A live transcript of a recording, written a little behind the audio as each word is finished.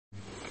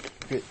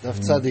Okay, Daf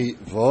Tzadi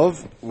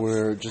Vov.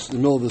 We're just in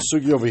the middle of the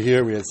sugi over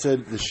here. We had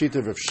said the sheet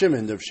of Rav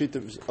Shimon. The sheet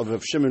of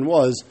Rav Shimon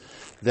was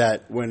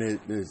that when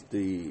it is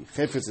the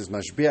chayfetz is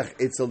mashbiach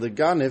etzel the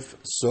ganif,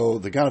 so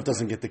the ganif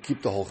doesn't get to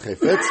keep the whole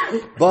chayfetz,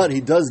 but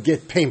he does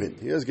get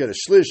payment. He does get a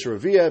shlish or a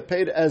via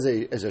paid as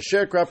a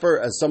sharecropper,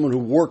 as someone who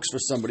works for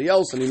somebody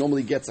else, and he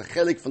normally gets a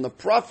chelik from the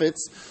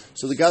profits.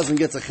 So the Gazlan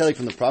gets a chelik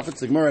from the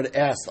profits. The Gemara had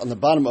asked on the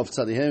bottom of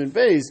Tzadi Hem and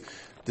Beis,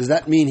 does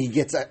that mean he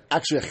gets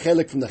actually a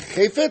chelik from the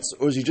chayfetz,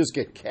 or does he just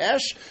get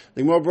cash?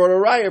 The Gemara brought a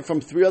raya from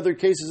three other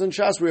cases in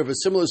Shas where we have a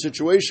similar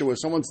situation where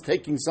someone's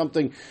taking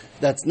something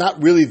that's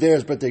not really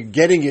theirs, but they're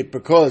getting it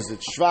because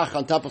it's shvach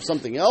on top of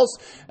something else.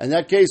 In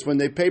that case, when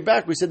they pay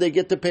back, we said they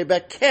get to pay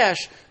back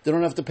cash. They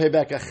don't have to pay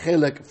back a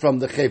chelik from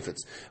the chayfetz.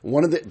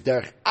 One of the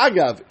derech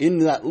agav in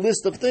that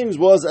list of things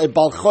was a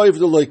balchoiv de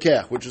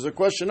loikech, which is a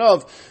question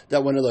of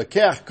that when a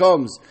loikech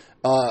comes.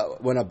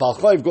 When a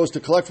Balchoiv goes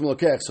to collect from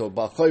Lokech, so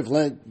Balchoiv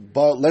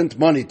lent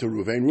money to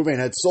Ruvain. Ruvain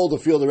had sold the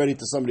field already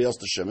to somebody else,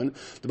 to Shimon.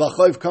 The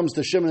Balchoiv comes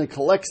to Shimon and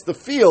collects the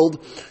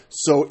field.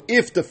 So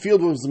if the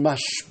field was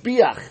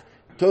mashbiach,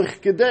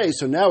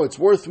 so now it's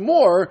worth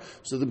more.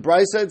 So the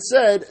Bryce had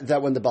said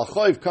that when the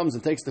Balchoiv comes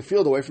and takes the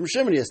field away from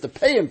Shimon, he has to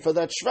pay him for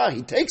that shvach.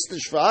 He takes the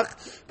shvach,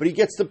 but he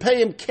gets to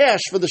pay him cash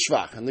for the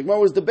shvach. And the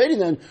Gemara was debating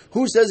then,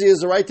 who says he has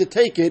the right to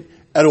take it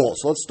at all?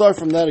 So let's start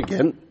from that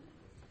again.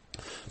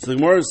 So the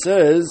Gemara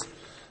says,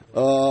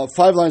 5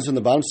 lines from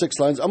the bottom, 6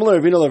 lines. That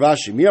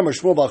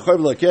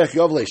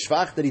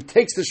he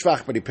takes the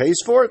shvach, but he pays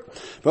for it.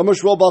 The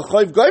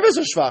Balchoiv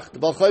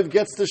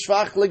gets the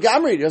shvach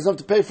legamri. He doesn't have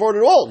to pay for it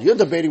at all. You're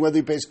debating whether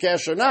he pays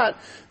cash or not.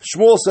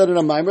 Shmuel said in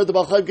a mimer, the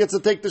Balchoiv gets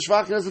to take the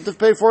shvach, he doesn't have to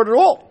pay for it at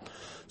all.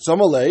 It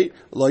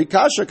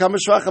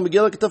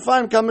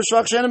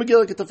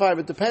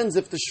depends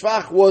if the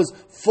shvach was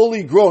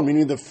fully grown,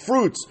 meaning the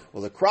fruits or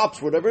the crops,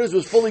 whatever it is,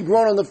 was fully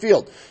grown on the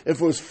field. If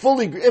it was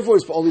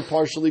only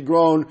partially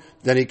grown,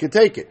 then he could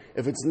take it.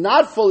 If it's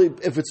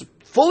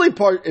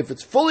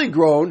fully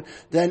grown,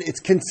 then it's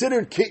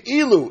considered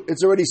ke'ilu.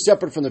 It's already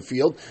separate from the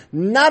field.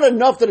 Not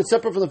enough that it's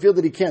separate from the field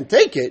that he can't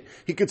take it.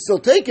 He could still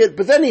take it,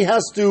 but then he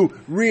has to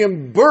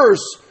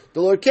reimburse the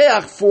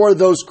lokeach for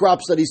those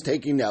crops that he's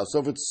taking now. So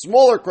if it's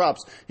smaller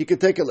crops, he could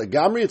take it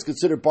legamri. It's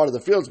considered part of the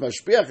field. It's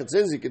mashpiach. It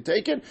says he could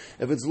take it.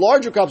 If it's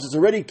larger crops, it's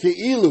already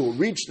ke'ilu,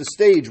 reached the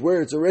stage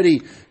where it's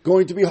already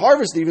going to be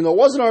harvested, even though it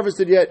wasn't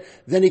harvested yet,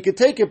 then he could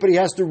take it, but he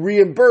has to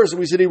reimburse, and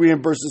we said he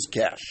reimburses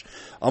cash.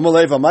 We know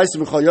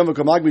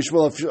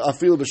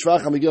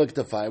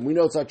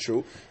it's not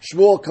true.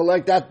 Shmuel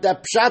collect that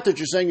pshat that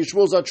you're saying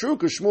Shmuel's not true,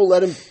 because Shmuel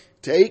let him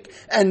take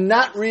and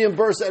not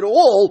reimburse at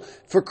all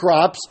for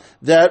crops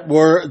that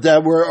were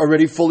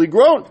already fully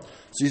grown.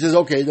 So he says,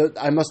 okay,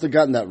 I must have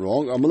gotten that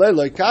wrong.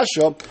 The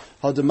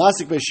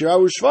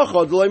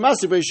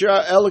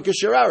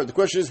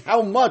question is,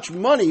 how much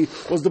money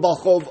was the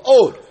Balchov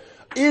owed?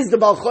 Is the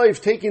Balchov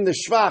taking the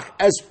shvach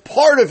as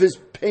part of his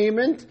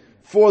payment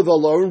for the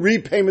loan,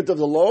 repayment of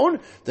the loan?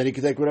 Then he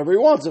can take whatever he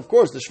wants. Of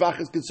course, the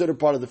shvach is considered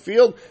part of the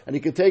field, and he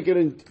can take it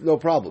and no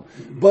problem.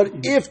 But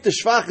if the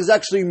shvach is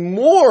actually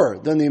more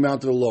than the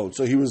amount of the loan,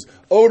 so he was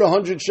owed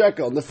 100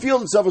 shekel, and the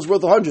field itself is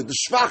worth 100, the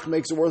shvach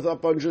makes it worth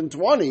up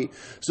 120,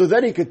 so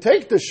then he could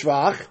take the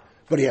shvach,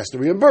 but he has to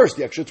reimburse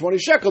the extra 20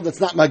 shekel that's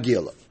not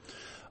magila.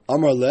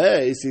 Amar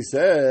Leis, he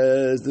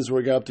says, this is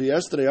where we got up to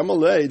yesterday. Amar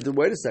Leis,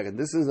 wait a second,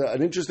 this is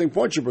an interesting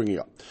point you're bringing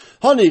up.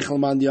 So we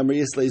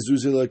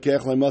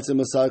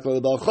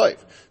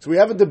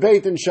have a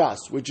debate in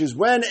Shas, which is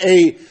when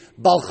a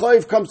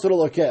Balchoiv comes to the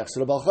Lokech. So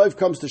the Balchoiv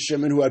comes to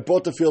Shimon, who had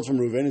bought the field from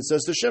Reuven, and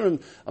says to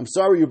Shimon, I'm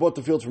sorry you bought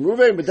the field from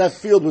Reuven, but that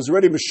field was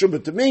already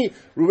meshubah to me.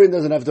 Reuven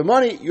doesn't have the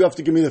money, you have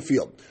to give me the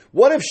field.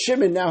 What if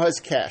Shimon now has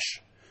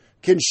cash?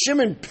 Can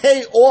Shimon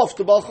pay off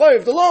the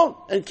Balchoiv the loan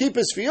and keep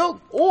his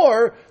field?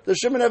 Or does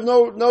Shimon have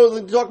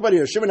nothing to talk about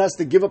here? Shimon has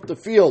to give up the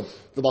field.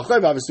 The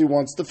Balchoiv obviously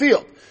wants the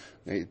field.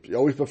 They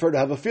always prefer to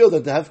have a field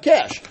than to have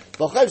cash.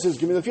 Balchoiv says,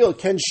 give me the field.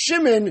 Can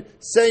Shimon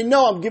say,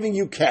 no, I'm giving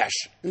you cash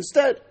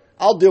instead?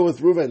 I'll deal with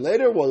Reuven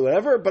later, or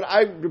whatever, but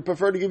I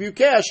prefer to give you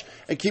cash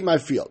and keep my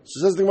field.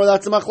 So says the Gemara,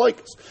 that's a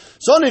machlokes.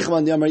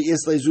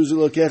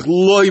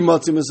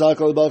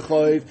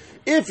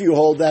 If you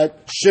hold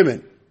that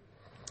Shimon,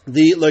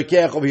 the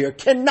Lokech over here,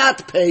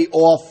 cannot pay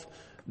off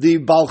the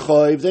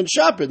Balchoiv, then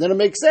Shapir. Then it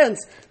makes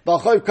sense.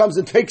 Balchoiv comes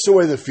and takes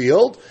away the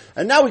field,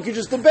 and now we can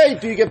just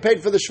debate, do you get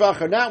paid for the shvach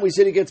or not? We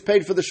said he gets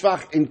paid for the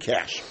shvach in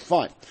cash.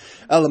 Fine.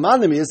 But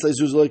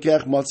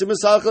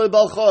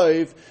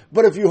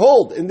if you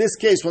hold, in this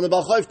case, when the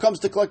Balchoiv comes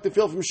to collect the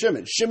field from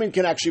Shimon, Shimon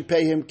can actually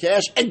pay him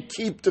cash and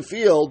keep the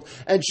field,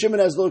 and Shimon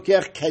as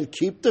Lokech can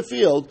keep the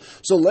field.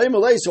 So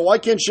why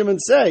can't Shimon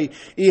say,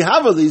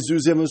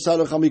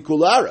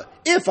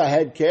 if I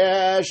had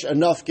cash,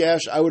 enough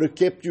cash, I would have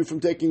kept you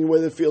from taking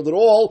away the field at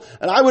all,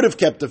 and I would have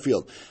kept the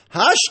field.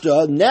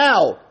 Hashta,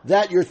 now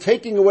that you're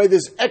taking away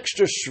this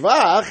extra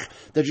shvach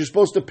that you're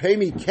supposed to pay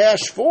me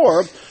cash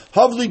for,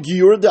 havli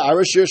giur de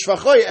arashir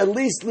shvachoy, at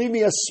least leave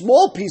me a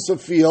small piece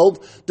of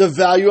field, the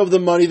value of the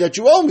money that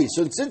you owe me.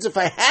 So since if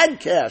I had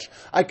cash,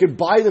 I could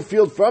buy the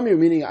field from you,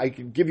 meaning I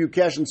could give you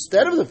cash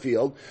instead of the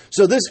field.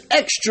 So this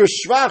extra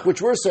shvach,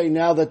 which we're saying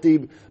now that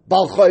the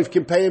Baal Chayv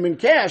can pay him in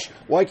cash,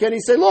 why can't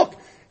he say, look,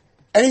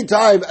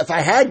 anytime, if I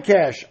had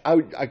cash,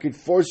 I could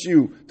force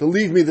you to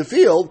leave me the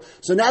field.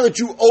 So now that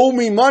you owe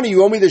me money,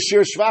 you owe me the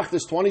shir shvach,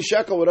 this 20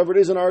 shekel, whatever it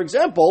is in our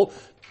example,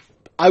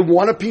 I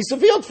want a piece of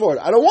field for it.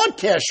 I don't want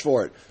cash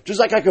for it. Just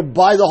like I could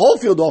buy the whole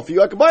field off of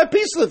you, I could buy a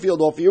piece of the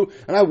field off of you,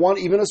 and I want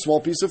even a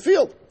small piece of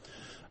field.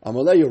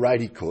 Amalei, you're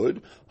right, he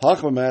could.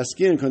 Over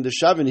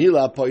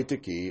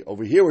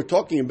here we're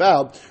talking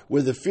about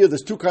where the field,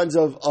 there's two kinds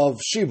of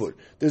shibud.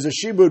 There's a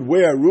shibud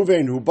where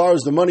Ruvain, who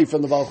borrows the money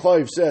from the Baal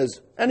Chayv, says,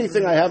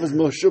 anything I have is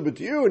meshubed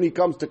to you, and he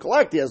comes to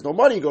collect, he has no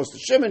money, he goes to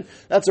Shimon.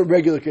 That's a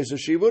regular case of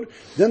shibud.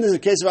 Then there's a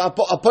case of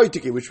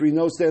apoitiki, which we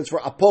know stands for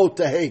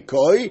apotehei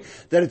koi,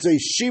 that it's a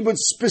shibud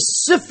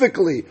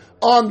specifically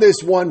on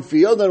this one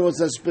field, and when it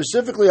says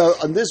specifically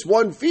on this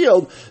one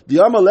field, the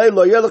Amalei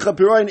lo yelecha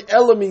piroin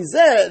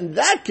elamizeh, in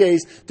that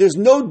case, there's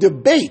no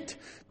debate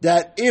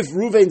that if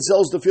Ruvain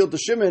sells the field to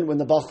Shimon, when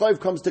the Baal Chayv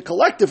comes to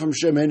collect it from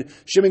Shimon,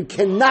 Shimon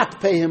cannot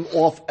pay him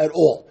off at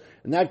all.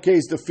 In that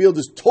case, the field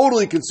is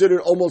totally considered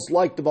almost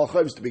like the Baal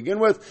Chayv's to begin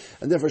with,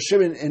 and therefore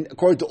Shimon, and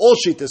according to all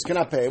shittas,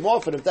 cannot pay him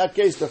off. And if that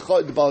case, the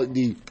field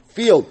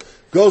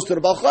goes to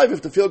the Baal Chayv,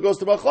 if the field goes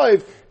to the Baal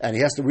Chayv, and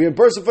he has to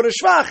reimburse him for the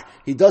shvach,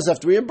 he does have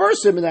to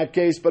reimburse him in that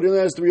case, but he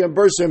only has to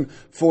reimburse him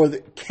for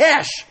the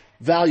cash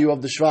value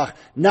of the shvach,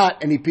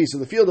 not any piece of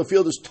the field. The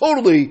field is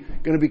totally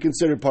going to be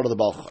considered part of the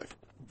Baal Chayv.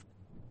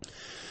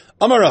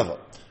 Amarava,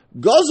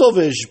 Gazov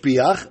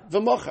v'shbiach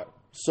v'mocher.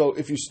 So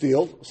if you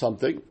steal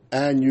something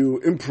and you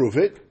improve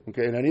it,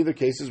 okay, in any of the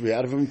cases we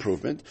had of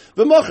improvement,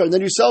 v'mocher, and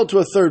then you sell it to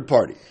a third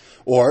party.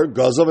 Or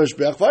Gazov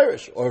v'shbiach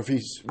v'irish. Or if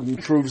he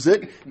improves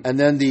it and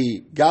then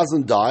the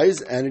Gazlan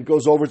dies and it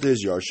goes over to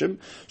his Yarshim.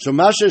 So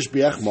Masha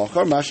shbiach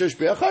mocher, Masha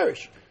shbiach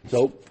v'irish.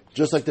 So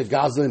just like the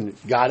Gazlan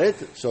got it,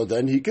 so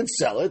then he can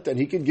sell it, and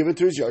he can give it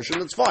to his Yarshim,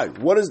 that's fine.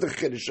 What is the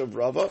Chiddush of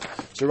Rava?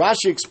 So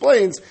Rashi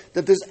explains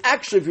that there's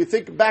actually, if you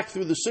think back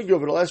through the sugya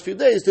over the last few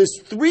days, there's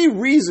three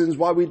reasons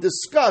why we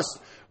discussed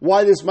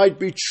why this might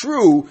be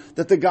true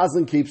that the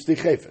Gazlan keeps the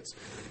Chayfetz.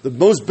 The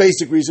most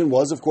basic reason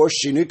was, of course,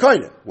 Shinui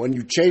Koine. When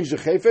you change the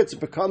Chayfetz, it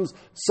becomes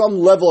some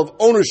level of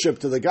ownership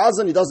to the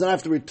Gazlan. He doesn't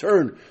have to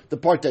return the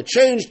part that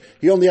changed.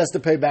 He only has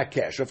to pay back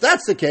cash. If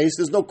that's the case,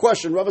 there's no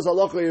question. Rava's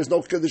halacha, there's no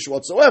Chiddush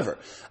whatsoever.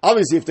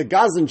 Obviously, if the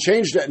Gazlan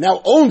changed it and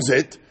now owns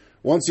it,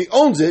 once he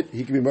owns it,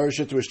 he can be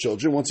nourished to his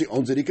children. Once he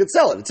owns it, he can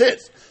sell it. It's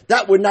his.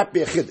 That would not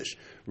be a Chiddush.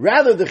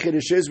 Rather, the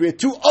Chiddush is, we had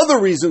two other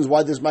reasons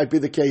why this might be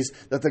the case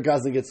that the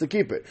Gazlan gets to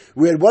keep it.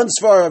 We had one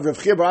svar of Rav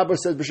Chia bar Abba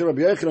says, B'Shem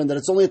Rabbi Yochanan, that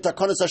it's only a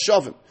takonis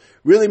hashavim.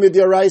 Really,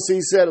 midiraisa,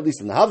 he said, at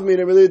least in the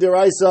Havmina, really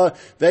midiraisa,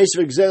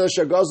 ve'eshvik zeh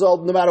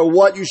shagazal, no matter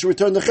what, you should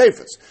return the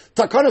chayfetz.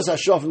 Takonis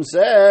hashavim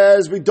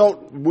says, we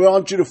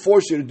want you to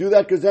force you to do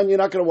that, because then you're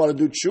not going to want to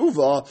do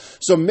tshuva.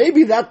 So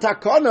maybe that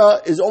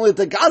takana is only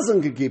that the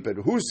Gazlan can keep it.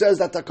 Who says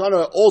that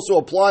takana also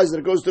applies that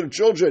it goes to the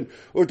children,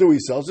 or to who he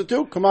sells it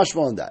to?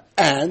 Kamashma on that.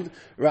 And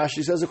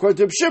Rashi says, according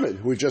to Reb Shimon,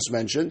 who we just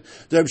mentioned,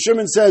 the Reb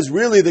Shimon says,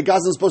 really, the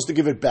Gazlan is supposed to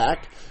give it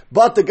back,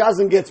 but the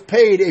Gazlan gets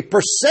paid a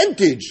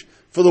percentage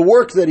for the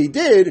work that he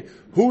did.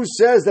 Who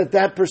says that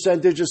that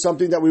percentage is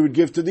something that we would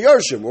give to the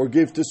Yarshim, or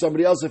give to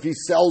somebody else if he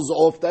sells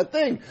off that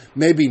thing?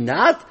 Maybe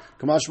not.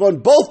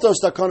 Kamashman, both those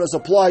takanas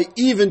apply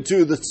even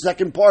to the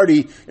second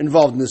party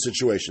involved in this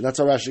situation. That's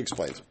how Rashi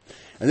explains.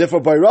 And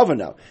therefore, by Rava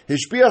now,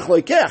 Hishbiach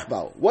loikech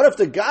bao. What if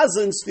the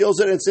Gazlan steals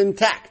it and it's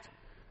intact?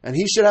 And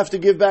he should have to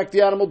give back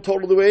the animal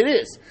total the way it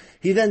is.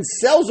 He then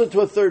sells it to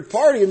a third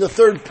party, and the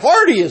third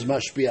party is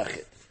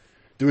mashbiachit.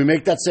 Do we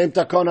make that same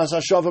takon as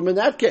hashavim in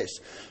that case?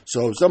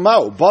 So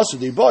somehow,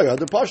 basudi boy,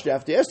 the pashti,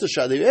 after asked the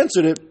shah, they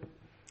answered it.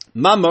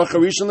 Mamar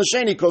charishon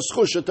l'sheni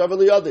koschusha tav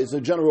It's a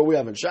general rule we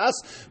have in Shas.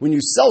 When you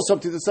sell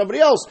something to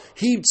somebody else,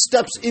 he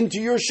steps into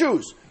your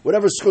shoes.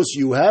 Whatever schus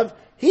you have,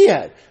 he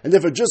had. And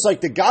therefore, just like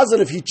the Gazlan,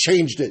 if he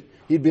changed it,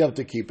 he'd be able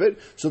to keep it.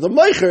 So the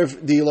Meicher,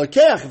 the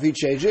Lakeach, if he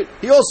changed it,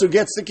 he also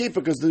gets to keep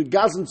it because the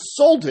Gazlan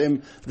sold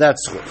him that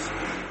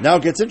schus. Now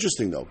it gets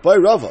interesting though. By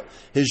Rava,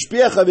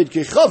 hishbiach avid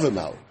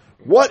kechavim.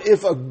 What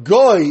if a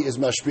goy is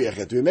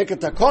mashbiachet? Do we make a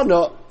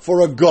takana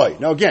for a goy?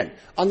 Now again,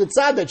 on the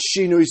tzad that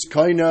shinu is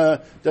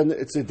kaina, then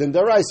it's a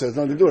dendaraisa. It's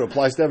nothing to do. It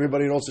applies to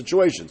everybody in all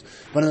situations.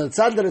 But on the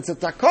tzad that it's a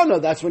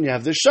takana, that's when you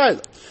have this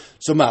shayla.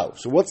 So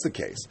what's the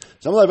case?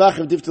 What do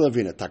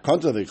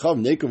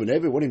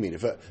you mean?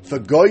 If a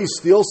goy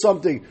steals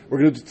something, we're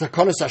going to do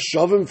takanas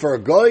hashavim for a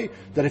goy?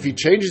 That if he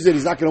changes it,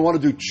 he's not going to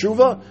want to do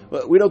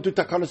tshuva? We don't do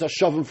takanas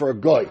hashavim for a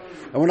goy.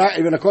 And we're not,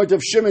 even according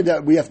to Shimon,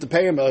 that we have to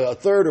pay him a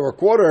third or a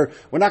quarter,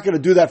 we're not going to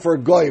do that for a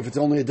goy if it's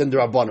only a din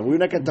d'rabbanan. We're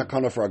not going to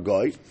takana for a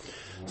goy.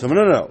 So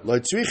no.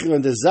 What if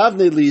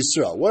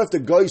the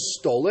goy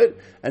stole it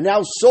and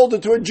now sold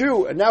it to a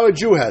Jew, and now a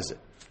Jew has it?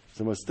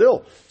 So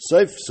still,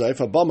 Seif,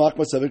 Abba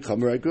Machma Sevik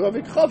Chamer,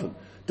 Avik Chavim.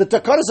 The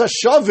Takanas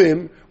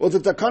Hashavim, or the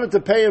Takana to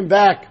pay him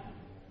back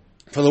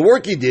for the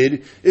work he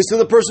did, is to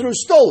the person who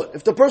stole it.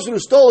 If the person who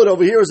stole it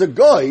over here is a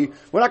guy,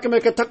 we're not going to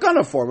make a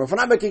takana for him. If we're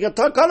not making a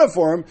takana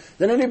for him,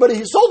 then anybody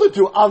he sold it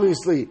to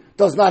obviously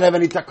does not have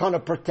any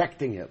takana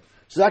protecting him.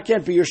 So that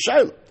can't be your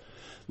shayla.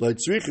 Like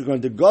tzrich,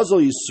 going to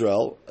Gazel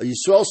Yisrael,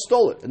 Yisrael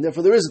stole it, and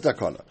therefore there is a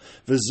takana.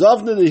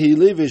 V'zavna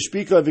lehili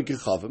v'shpika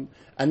v'kichavim,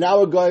 and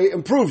now a guy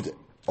improved it.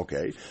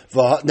 Okay.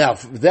 Now,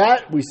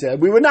 that we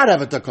said we would not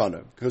have a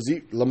takana because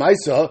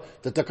lamaisa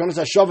the takana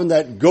hashavin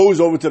that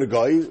goes over to the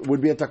guy would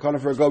be a takana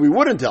for a guy. We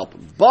wouldn't help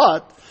him.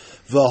 But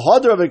the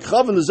hadar of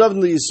ekchavin is of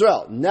the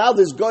Yisrael. Now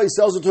this guy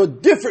sells it to a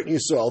different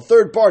Yisrael,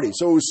 third party.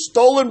 So it was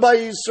stolen by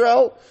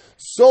Yisrael,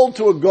 sold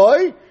to a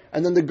guy,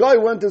 and then the guy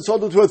went and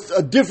sold it to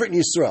a different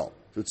Yisrael.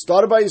 So it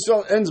started by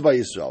Yisrael, ends by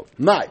Yisrael.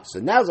 So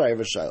now I have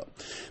a shayla.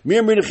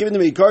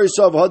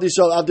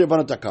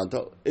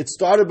 It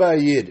started by a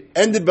Yid,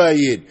 ended by a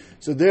Yid.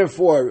 So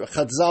therefore,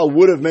 Chatzal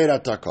would have made a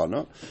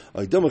takana.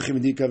 Or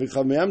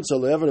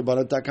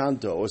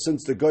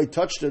since the guy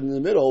touched it in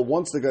the middle,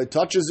 once the guy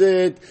touches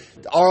it,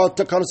 our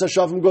takana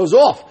sashavim goes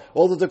off.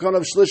 All the takana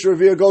of Shlish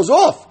Revia goes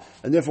off.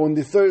 And therefore, when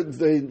the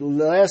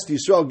last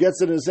Yisrael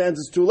gets it in his hands,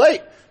 it's too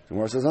late. The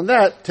Gemara says on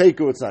that,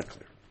 Teiku, it's not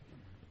clear.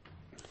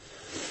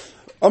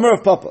 Amar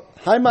of Papa,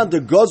 Haiman de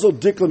Gozel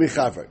Dikla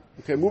Michaver.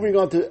 Okay, moving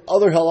on to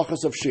other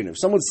halachas of Shina. If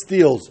someone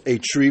steals a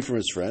tree from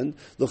his friend,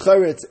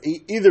 it's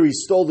either he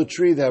stole the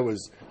tree that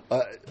was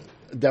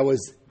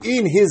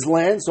in his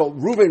land, so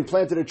Reuven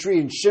planted a tree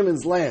in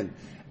Shimon's land,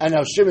 and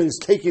now Shimon is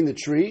taking the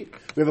tree.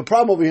 We have a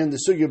problem over here in the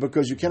sugya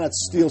because you cannot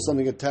steal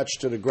something attached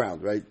to the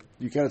ground, right?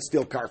 You cannot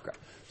steal karka.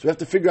 So we have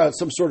to figure out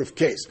some sort of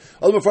case.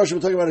 Other Mepharshim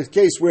are talking about a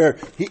case where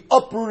he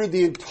uprooted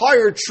the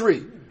entire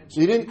tree. So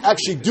he didn't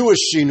actually do a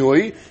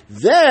shinui.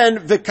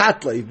 Then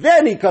v'katle.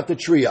 Then he cut the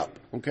tree up.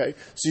 Okay?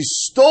 So he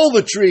stole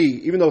the tree,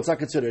 even though it's not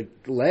considered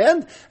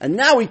land, and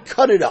now he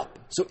cut it up.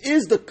 So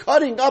is the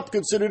cutting up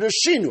considered a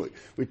shinui?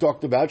 We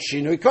talked about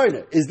shinui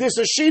koine. Is this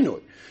a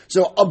shinui?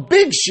 So a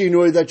big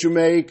shinui that you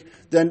make,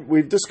 then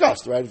we've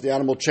discussed, right? If the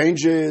animal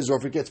changes or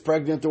if it gets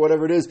pregnant or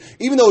whatever it is,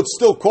 even though it's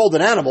still called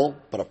an animal,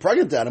 but a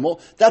pregnant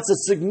animal, that's a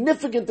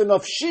significant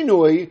enough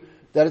shinui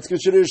that it's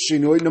considered a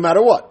shinui no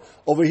matter what.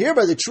 Over here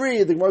by the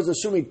tree, the Gemara is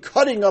assuming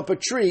cutting up a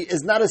tree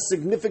is not a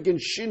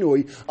significant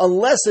shinui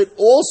unless it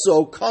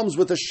also comes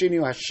with a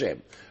shinui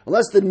Hashem.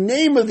 Unless the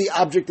name of the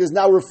object is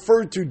now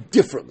referred to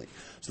differently.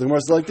 So the Gemara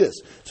is like this.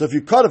 So if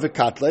you cut a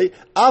katle,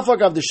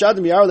 afagav the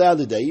shadim yar the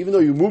other day, even though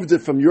you moved it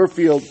from your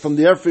field, from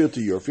their field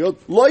to your field,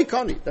 loy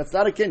kani. That's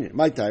not a kinyan.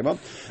 My time.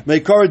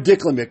 Meikara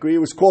dikla mikri. It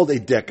was called a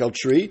decal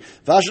tree.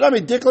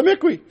 Vashdami dikla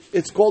mikri.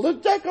 It's called a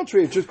decal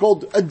tree. It's just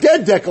called a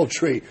dead decal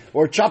tree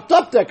or a chopped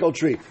up decal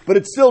tree, but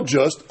it's still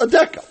just a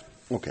decal.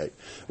 Okay.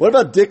 What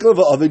about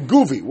dikla of a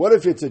guvi? What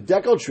if it's a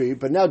decal tree,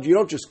 but now you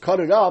don't just cut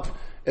it up?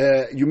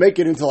 You make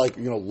it into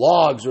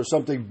logs or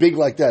something big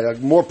like that,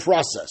 more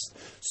processed.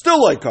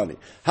 Still like honey.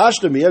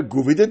 Hashtamiya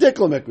guvi de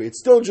deklamekri. It's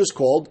still just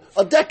called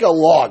a deca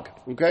log.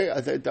 Okay, I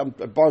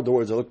borrowed the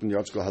words. I looked in the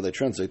article how they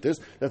translate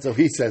this. That's how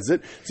he says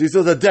it. So he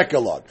says a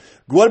deca log.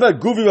 What about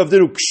guvi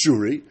avdinu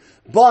kshuri?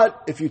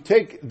 But if you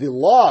take the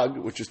log,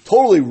 which is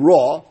totally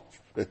raw,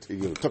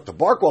 you took the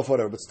bark off,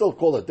 whatever, but still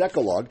called a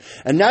deca log,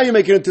 and now you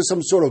make it into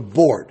some sort of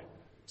board.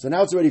 So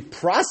now it's already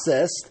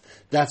processed.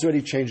 That's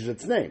already changed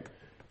its name.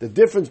 The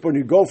difference when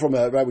you go from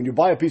when you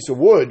buy a piece of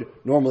wood,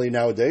 normally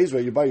nowadays,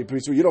 where you buy a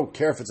piece of wood, you don't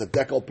care if it's a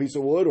decal piece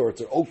of wood or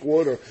it's an oak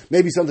wood, or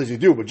maybe sometimes you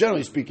do, but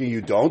generally speaking,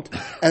 you don't.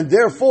 And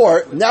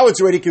therefore, now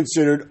it's already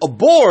considered a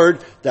board.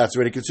 That's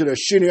already considered a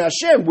shinu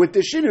Hashem. With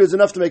the shinu is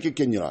enough to make a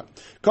kinyan on.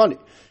 Kani.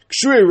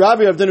 Kshuri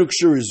Ravi Avdenu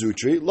Kshuri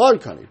Zutri, Lord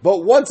Kani.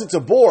 But once it's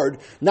a board,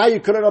 now you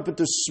cut it up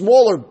into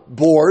smaller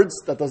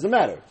boards. That doesn't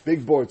matter.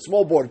 Big board,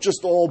 small board,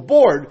 just all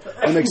board.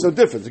 It makes no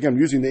difference. Again, I'm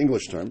using the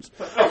English terms.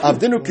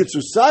 Avdenu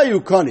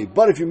Kitsusayu Kani.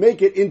 But if you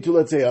make it into,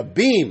 let's say, a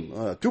beam,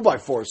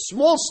 2x4,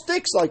 small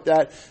sticks like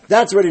that,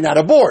 that's already not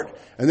a board.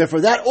 And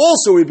therefore that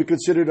also would be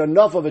considered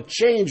enough of a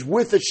change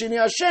with the Shini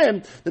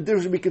Hashem that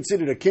this would be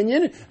considered a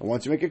kinyan. And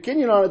once you make a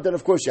kinyan on it, then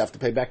of course you have to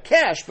pay back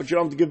cash, but you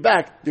don't have to give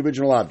back the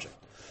original object.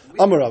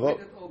 Amarava.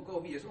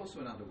 Govi is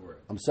also another word.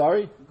 I'm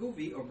sorry?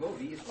 Guvi or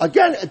govi is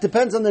again, it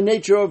depends on the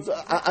nature of...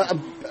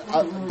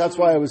 that's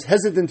why I was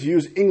hesitant to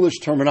use English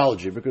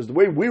terminology, because the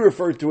way we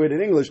refer to it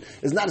in English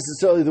is not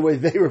necessarily the way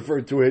they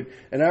refer to it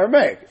in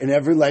Aramaic. In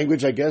every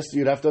language, I guess,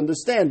 you'd have to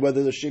understand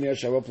whether the Shini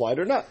Hashem applied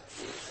or not.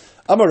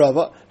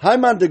 Amarava,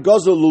 Haiman de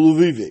Gozo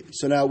Luluvivi.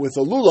 So now with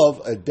a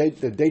lulav,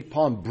 the date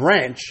palm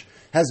branch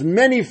has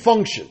many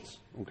functions.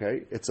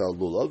 Okay? It's a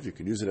lulav, you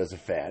can use it as a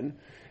fan.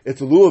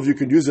 It's a lulav, you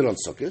can use it on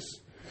sukkahs.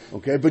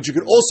 Okay, but you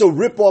can also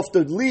rip off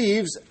the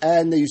leaves,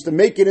 and they used to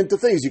make it into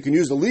things. You can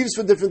use the leaves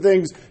for different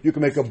things. You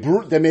can make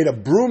they made a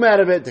broom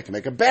out of it. They can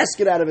make a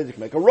basket out of it. They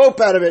can make a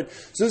rope out of it.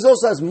 So this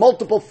also has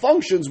multiple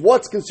functions.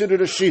 What's considered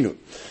a shinu?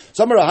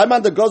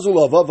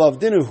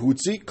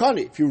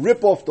 If you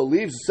rip off the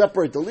leaves,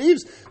 separate the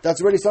leaves,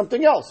 that's already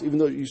something else. Even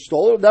though you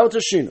stole it, now it's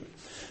a shinu.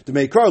 The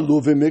Meikar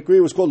Luvi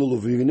Mikri was called a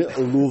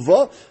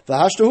luva,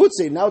 v'hashta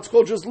hutzi. Now it's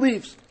called just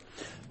leaves.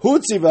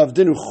 Hutzi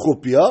v'avdinu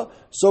chupya.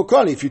 So,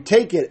 Kani, if you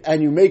take it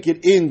and you make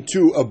it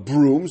into a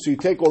broom, so you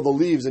take all the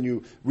leaves and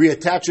you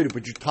reattach it,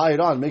 but you tie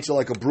it on, makes it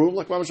like a broom,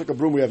 like a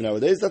broom we have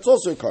nowadays, that's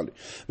also a Kani.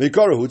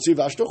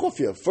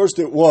 First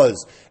it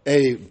was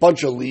a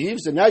bunch of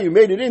leaves, and now you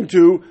made it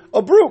into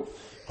a broom.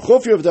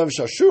 Chufya of Dav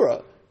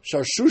Shashura,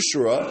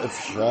 Sharshushura,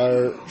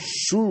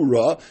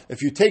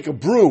 if you take a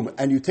broom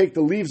and you take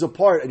the leaves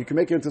apart and you can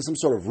make it into some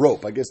sort of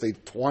rope. I guess they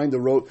twine the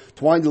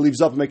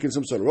leaves up and make it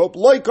some sort of rope.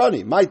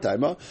 Loikani, my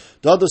timer.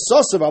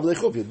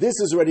 This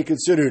is already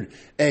considered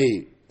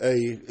a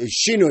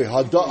shinui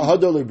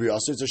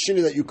hadol. It's a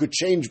shinui that you could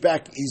change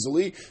back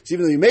easily. So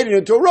even though you made it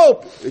into a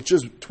rope, it's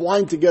just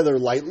twined together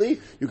lightly.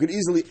 You could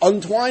easily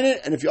untwine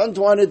it, and if you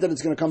untwine it, then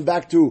it's going to come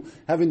back to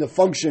having the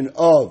function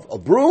of a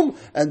broom,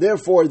 and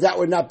therefore that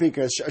would not be a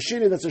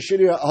shinui. That's a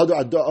shinui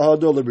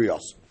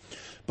hadol.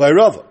 By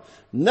Rava,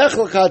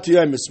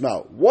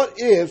 what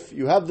if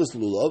you have this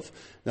lulav?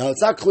 Now,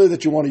 it's not clear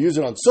that you want to use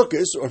it on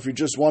sukkahs, or if you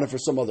just want it for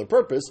some other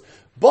purpose,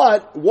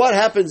 but what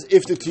happens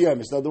if the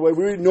tiyamis? Now, the way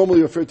we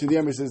normally refer to the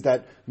tiyamis is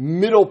that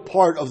middle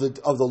part of the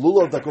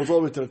lulav that goes all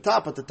the way to the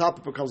top. At the top,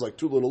 it becomes like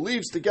two little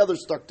leaves together,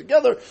 stuck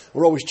together.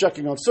 We're always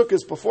checking on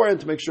sukkahs beforehand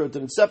to make sure it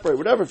didn't separate,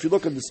 whatever. If you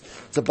look at this,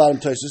 it's a bottom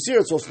Taisus here.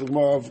 It's also the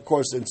Gemara, of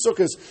course, in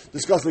sukkahs,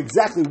 discussing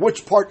exactly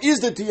which part is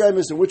the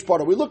tiyamis and which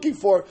part are we looking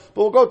for,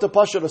 but we'll go to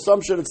Pashat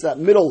assumption, it's that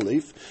middle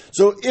leaf.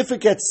 So if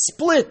it gets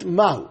split,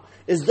 mahu.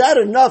 Is that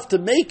enough to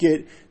make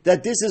it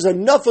that this is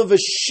enough of a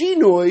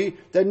shinui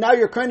that now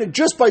you're kind of,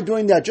 just by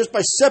doing that, just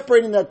by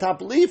separating that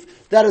top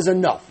leaf, that is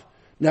enough?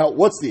 Now,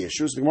 what's the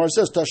issue? So the Gemara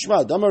says,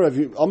 Tashma, Amar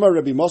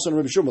Rabbi Mosan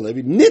Rabbi Shmuel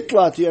Levi,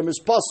 Nitla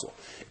tiyamis pasul.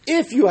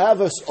 If you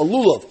have a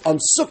lulav on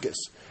sukkahs,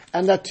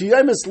 and that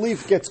tiyamis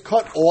leaf gets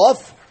cut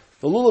off,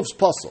 the lulav's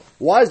pasul.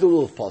 Why is the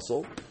lulav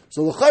pasul?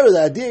 So the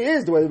idea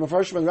is, the way the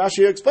Mefarshim and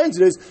Rashi explains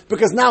it is,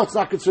 because now it's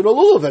not considered a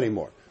lulav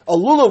anymore. A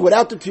lulav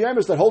without the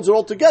tiyamis that holds it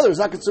all together is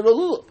not considered a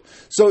lulav.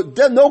 So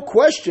then, no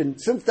question,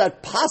 since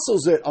that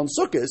passes it on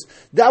sukkahs,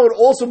 that would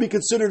also be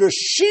considered a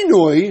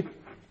shinui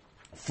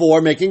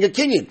for making a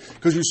kinyan.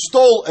 Because you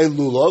stole a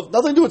lulav,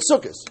 nothing to do with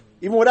sukkahs.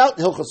 Even without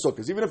Hilchas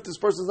Sukkahs, even if this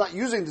person is not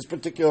using this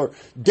particular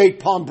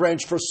date palm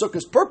branch for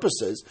Sukkahs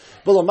purposes,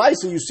 but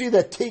Lamaisa, you see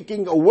that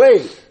taking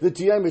away the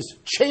tiyamis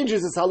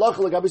changes its halacha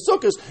legabe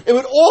Sukkahs, it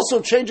would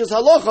also change its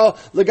halacha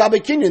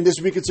legabe kinyan. This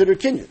would be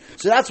considered kinyan.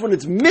 So that's when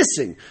it's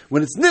missing,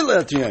 when it's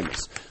nitla tiyamis.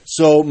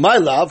 So my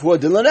love,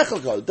 it doesn't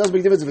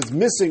make a difference if it's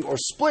missing or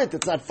split,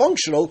 it's not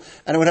functional,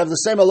 and it would have the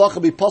same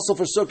halacha be puzzle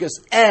for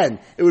Sukkahs, and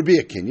it would be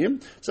a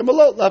kinyan. So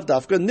malo lav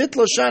dafka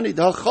nitla shani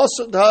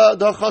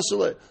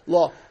the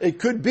law. It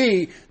could be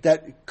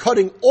that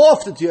cutting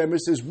off the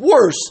tiyamis is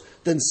worse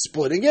than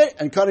splitting it,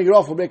 and cutting it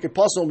off will make it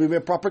possible and be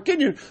a proper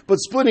kinyan, but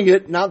splitting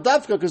it, not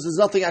dafka, because there's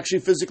nothing actually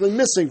physically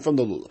missing from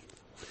the lulav.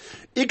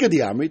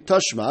 Ikadiamri,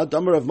 Tashma,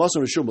 Damar of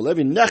Masar Rishum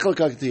Levi, Nechel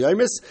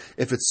Kakatiyamis,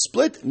 if it's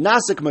split,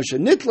 Nasik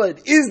Mashanitla,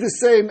 it is the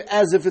same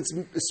as if it's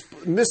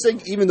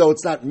missing, even though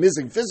it's not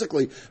missing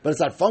physically, but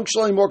it's not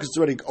functional anymore because it's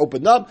already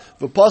opened up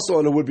for puzzle,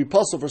 and it would be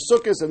puzzle for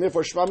Sukkot, and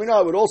therefore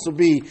Shvamina would also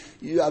be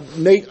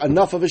make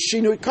enough of a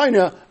Shinu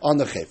Kaina on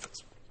the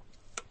Chayfetz.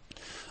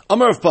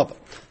 Amar of Papa,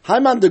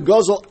 Haiman de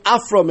Gozel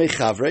Afra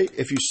Mechavre,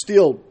 if you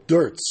steal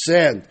dirt,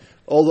 sand,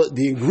 all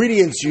the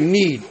ingredients you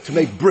need to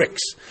make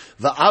bricks,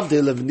 and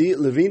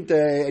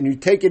you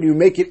take it and you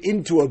make it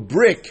into a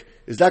brick,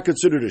 is that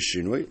considered a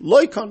shinui?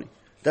 Loikani.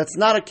 That's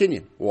not a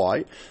kinyan.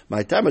 Why?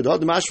 My time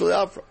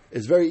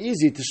it's very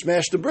easy to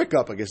smash the brick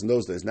up. I guess in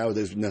those days,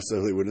 nowadays we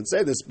necessarily wouldn't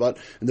say this, but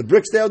in the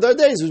bricks the other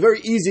days, it was very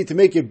easy to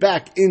make it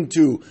back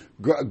into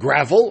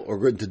gravel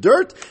or into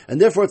dirt,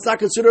 and therefore it's not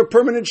considered a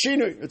permanent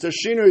shinui. It's a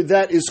shinui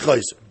that is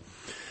chayzer.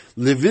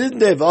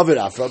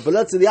 But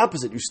let's say the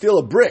opposite. You steal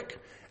a brick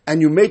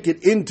and you make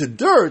it into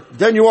dirt,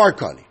 then you are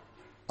kani.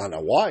 I don't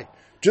know why.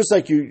 Just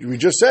like we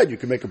just said, you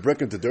can make a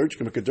brick into dirt, you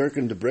can make a dirt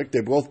into brick.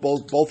 They're both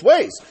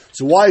ways.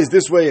 So why is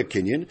this way a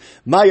kinyan?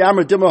 Maybe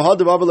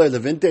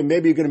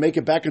you're going to make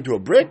it back into a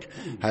brick.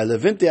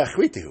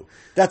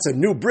 That's a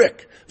new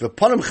brick. In other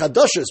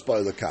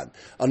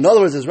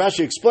words, as Rashi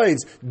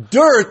explains,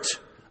 dirt,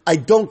 I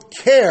don't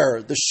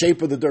care the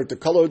shape of the dirt. The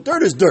color of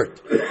dirt is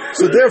dirt.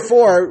 So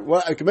therefore,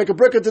 I can make a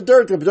brick into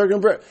dirt, I can make a brick into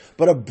brick.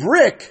 But a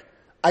brick,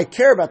 I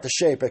care about the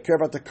shape, I care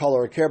about the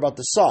color, I care about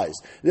the size.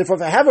 Therefore,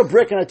 if I have a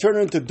brick and I turn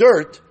it into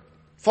dirt,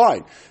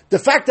 fine. The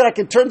fact that I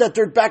can turn that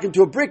dirt back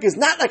into a brick is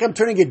not like I'm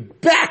turning it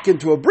back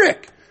into a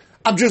brick.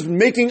 I'm just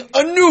making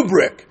a new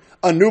brick.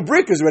 A new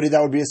brick is ready, that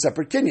would be a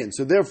separate kinyan.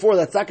 So therefore,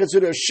 that's not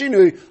considered a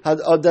shinui,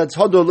 that's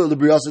hadol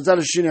l'brios, it's not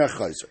a shinui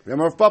achayzer.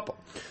 Remember of Papa.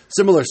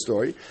 Similar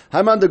story.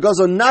 Haiman de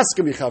gazo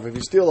naska michav, if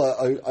you steal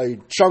a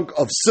chunk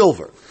of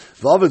silver,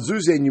 v'avad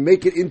zuze, and you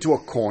make it into a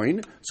coin,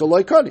 so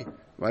loikani.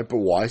 Right, but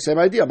why? Same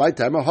idea. My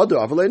time,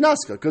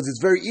 because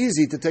it's very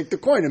easy to take the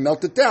coin and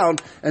melt it down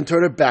and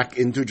turn it back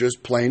into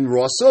just plain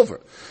raw silver.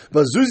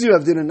 But zuzi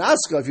avdina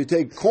naska, if you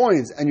take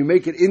coins and you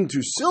make it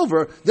into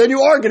silver, then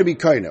you are going to be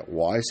kaina.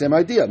 Why? Same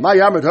idea. My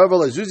yamad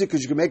havel zuzi,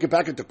 because you can make it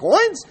back into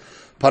coins.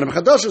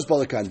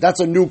 That's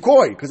a new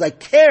coin, because I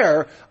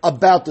care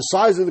about the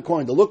size of the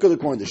coin, the look of the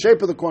coin, the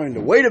shape of the coin,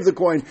 the weight of the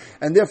coin,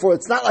 and therefore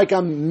it's not like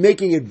I'm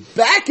making it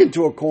back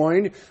into a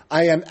coin.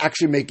 I am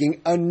actually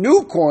making a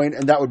new coin,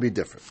 and that would be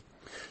different.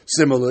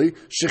 Similarly,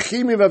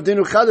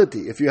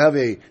 if you have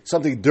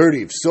something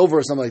dirty, silver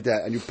or something like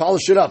that, and you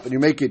polish it up and you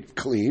make it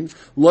clean,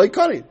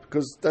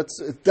 because it's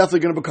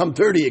definitely going to become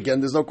dirty again.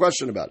 There's no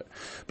question about it.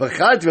 But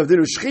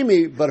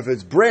if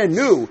it's brand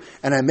new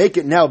and I make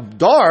it now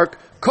dark,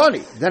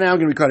 then I'm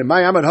going to be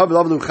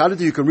kani.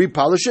 You can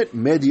repolish it.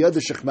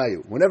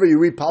 Whenever you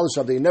repolish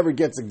something, it never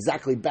gets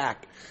exactly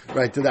back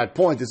right to that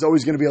point. It's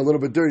always going to be a little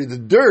bit dirty. The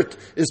dirt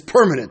is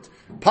permanent.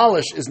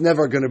 Polish is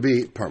never going to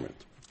be permanent.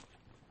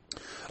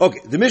 Okay,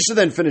 the Mishnah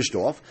then finished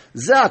off,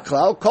 which was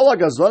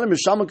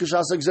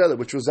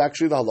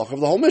actually the halacha of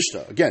the whole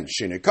Mishnah. Again,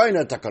 Shinei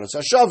Kaina, Takanos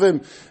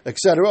Hashavim,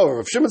 etc., or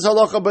Rav Shimon's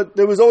halacha, but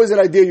there was always an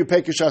idea you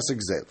pay Kishas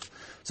Gzela.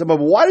 So, but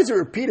why does it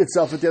repeat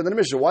itself at the end of the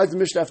Mishnah? Why does the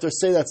Mishnah have to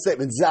say that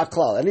statement,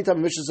 Zaklal? Anytime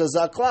a Mishnah says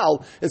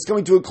Zaklal, it's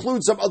going to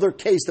include some other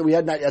case that we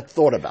had not yet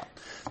thought about.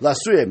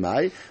 Lasuye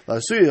Mai,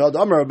 Lasuye Had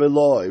Amar Rabbi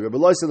Loi. Rabbi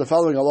Loi said the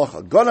following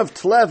halacha, Gonav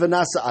Tlev and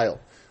Nasa Ayil.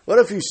 What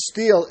if you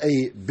steal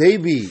a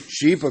baby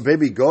sheep or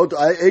baby goat,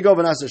 egov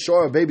and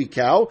asashor, a baby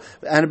cow,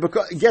 and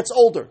it gets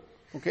older?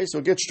 Okay, so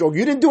it gets strong.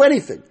 You didn't do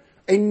anything.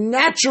 A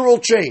natural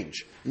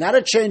change. Not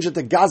a change that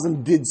the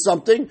Gazan did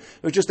something.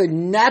 It was just a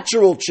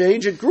natural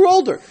change. It grew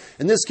older.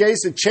 In this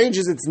case, it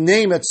changes its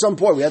name at some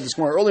point. We had this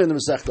Gemara earlier in the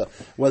Masechta.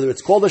 Whether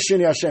it's called a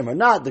Shini Hashem or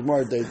not, the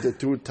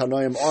two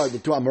Tanoim, the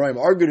two Amoraim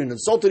argued and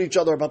insulted each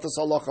other about this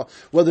halacha.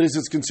 Whether this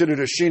is considered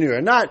a Shini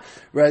or not.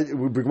 Right? The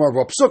Gemara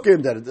brought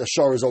Psukim that the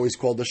Shar is always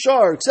called the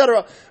Shar,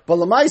 etc. But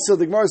Lamaisa,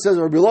 the Gemara says,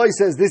 Rabbi Loi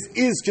says, this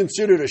is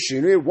considered a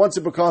Shini. Once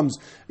it becomes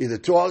either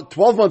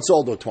 12 months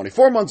old or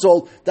 24 months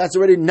old, that's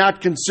already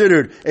not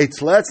considered a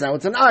Tletz. Now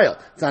it's an Ayel.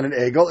 It's not an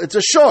egel, it's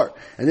a shor.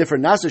 And therefore,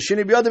 Nasa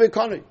Shini B'yadav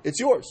Ekani, it's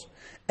yours.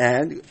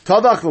 And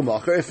Tavach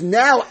V'macher, if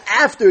now,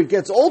 after it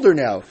gets older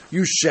now,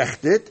 you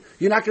shecht it,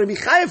 you're not going to be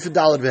chayav for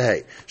Dalad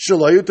V'hei.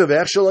 Shalayu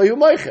Tavech, Shalayu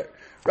Meicher.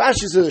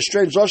 Rashi says a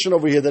strange lashon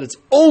over here that it's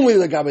only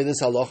the Gabi this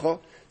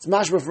halacha. It's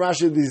mashma from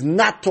Rashi that he's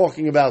not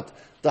talking about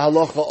the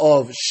halacha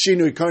of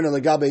Shinui Karna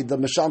Lagabe, the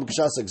Mashal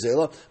Kshas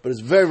Gzela, but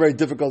it's very, very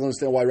difficult to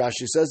understand why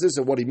Rashi says this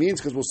and what he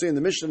means, because we'll see in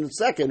the Mishnah in a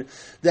second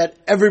that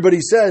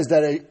everybody says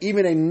that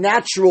even a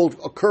natural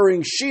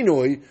occurring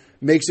Shinui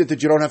makes it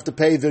that you don't have to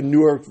pay the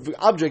newer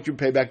object, you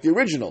pay back the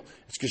original.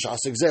 It's Kshas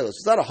Gzela. So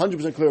it's not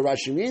 100% clear what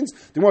Rashi means.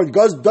 The Gemara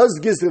does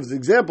give this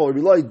example.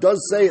 Rabbi Loi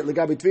does say it,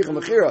 Lagabe Tvicha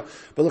Mechira,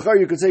 but Lachar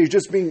you could say he's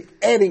just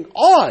adding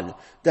on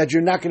that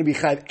you're not going to be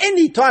chayav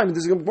any time.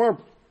 This is more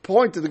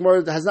point that the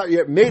Gemara has not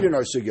yet made in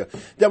our sugya,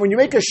 that when you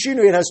make a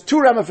shinui, it has two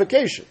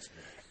ramifications.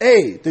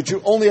 A, that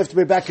you only have to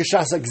pay back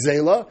kashas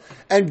gzela,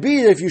 and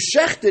B, that if you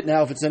shecht it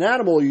now, if it's an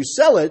animal or you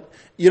sell it,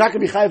 you're not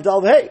going to be chayav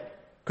dal v'hei,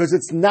 because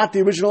it's not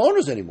the original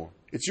owner's anymore.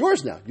 It's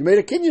yours now. You made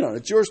a kinyan on it.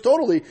 It's yours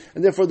totally,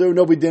 and therefore there will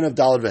no be din of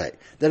dal v'hei.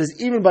 That is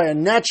even by a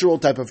natural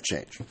type of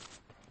change.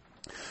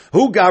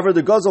 Who gaver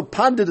the gozel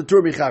panda the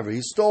tur michaver?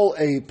 He stole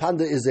a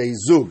panda is a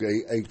zug,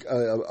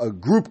 a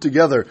group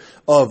together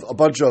of a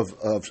bunch of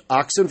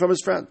oxen from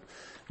his friend.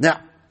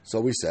 Now,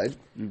 so we said,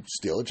 you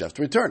steal it, you have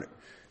to return it.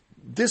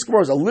 This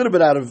Gemara is a little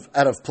bit out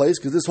of place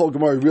because this whole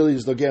Gemara really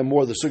is again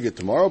more the sugya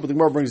tomorrow, but the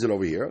Gemara brings it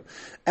over here.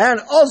 And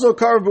also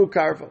karvu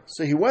karva.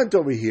 So he went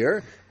over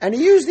here and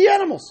he used the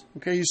animals.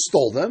 Okay, he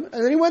stole them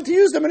and then he went to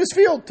use them in his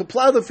field to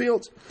plow the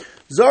fields.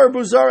 Zara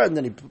Zara, and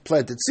then he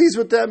planted seeds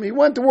with them. He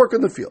went to work in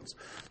the fields.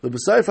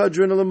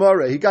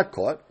 He got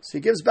caught, so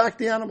he gives back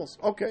the animals.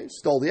 Okay,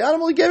 stole the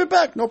animal, he gave it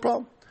back, no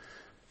problem.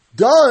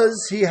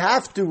 Does he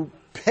have to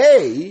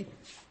pay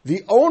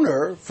the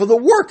owner for the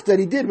work that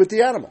he did with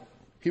the animal?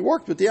 He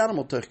worked with the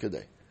animal Tech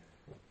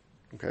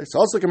Okay, so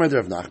also come into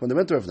Rav Nachman. They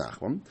went to Rav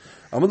Nachman.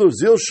 Amalu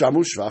zil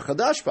shamu shvach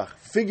hadashbach.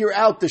 Figure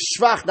out the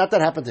shvach, not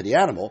that happened to the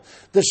animal,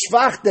 the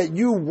shvach that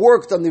you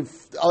worked on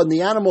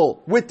the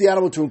animal with the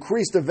animal to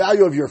increase the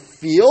value of your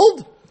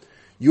field.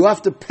 You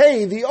have to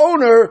pay the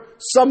owner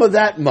some of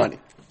that money,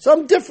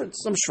 some difference,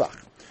 some shvach.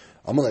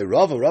 Amalei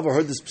Rava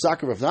heard this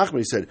psak of Rav Nachman.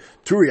 He said,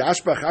 "Turi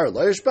ashbach ar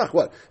lo yashbach."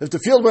 What if the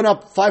field went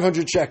up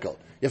 500 shekel?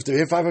 You have to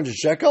pay 500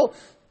 shekel.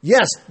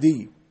 Yes,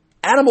 the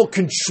animal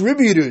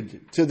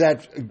contributed to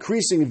that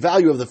increasing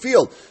value of the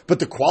field, but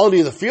the quality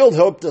of the field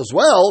helped as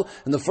well,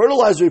 and the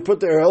fertilizer you put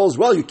there as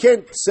well. You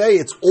can't say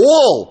it's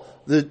all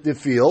the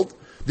field,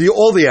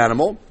 all the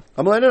animal.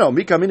 I'm like, no,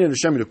 mi kamin in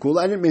Hashem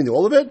kula. I didn't mean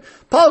all of it.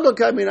 Palgo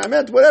kamin. I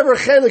meant whatever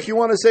chelik you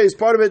want to say is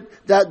part of it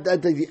that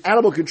the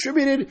animal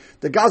contributed.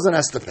 The gazan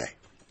has to pay.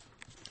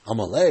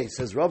 Amalei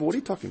says, Rav, what are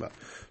you talking about?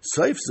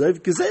 Seif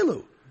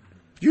gazelu.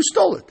 You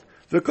stole it.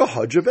 This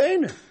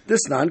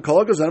non the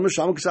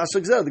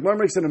Gemara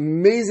makes an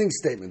amazing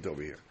statement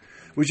over here,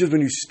 which is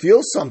when you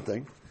steal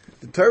something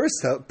The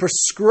Torah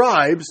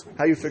prescribes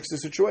how you fix the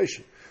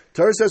situation.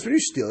 Torah says when you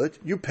steal it,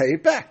 you pay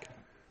it back.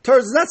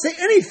 Torah does not say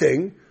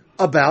anything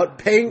about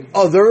paying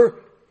other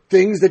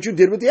things that you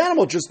did with the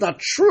animal. It's just not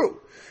true.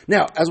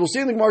 Now, as we'll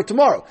see in the Gemara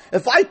tomorrow,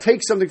 if I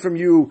take something from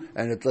you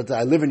and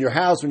I live in your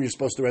house when you're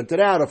supposed to rent it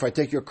out, or if I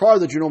take your car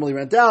that you normally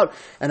rent out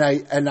and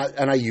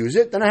I use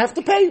it, then I have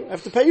to pay you. I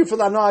have to pay you for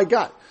that. No, I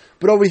got.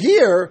 But over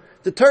here,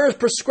 the Torah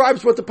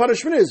prescribes what the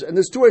punishment is, and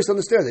there's two ways to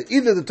understand it.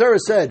 Either the Torah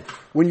said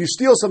when you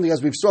steal something,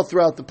 as we've saw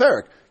throughout the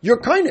parak,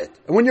 you're kainit,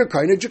 and when you're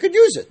kainit, you could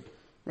use it.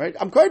 Right?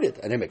 I'm kainit.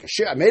 I didn't make a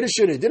shit. I made a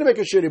shit. I didn't make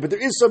a shit. But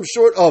there is some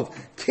sort of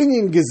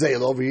kinyan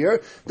gezel over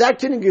here. That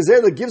kinyan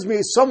gezel gives me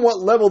somewhat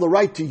level the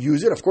right to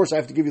use it. Of course, I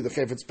have to give you the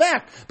chayfetz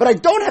back, but I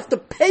don't have to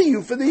pay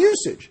you for the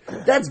usage.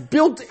 That's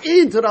built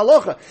into the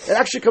halacha. It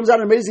actually comes out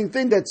an amazing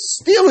thing that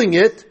stealing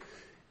it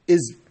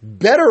is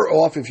better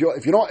off if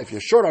you're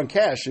short on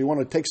cash and you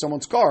want to take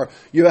someone's car.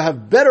 You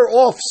have better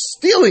off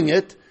stealing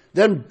it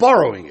than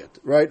borrowing it,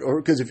 right?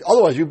 Or because if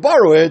otherwise you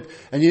borrow it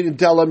and you didn't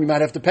tell them, you might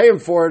have to pay him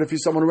for it. If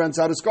he's someone who rents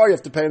out his car, you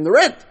have to pay him the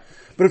rent.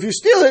 But if you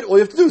steal it, all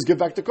you have to do is give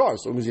back the car.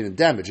 As long as you didn't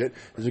damage it,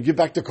 is you give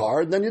back the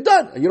car and then you're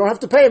done, and you don't have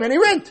to pay him any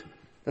rent.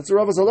 That's the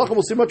Rava's halacha.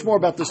 We'll see much more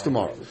about this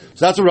tomorrow.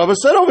 So that's what Rava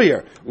said over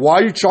here. Why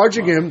are you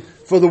charging him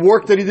for the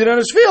work that he did on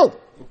his field?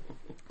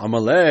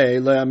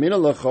 Amalei le'amina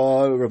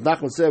lecha. Rav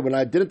Nachman said, "When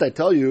I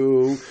tell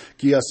you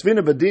ki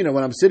asvina bedina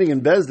when I'm sitting in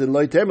bezdin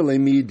lo'itemelei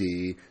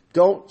midi."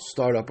 Don't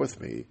start up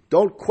with me.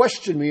 Don't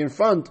question me in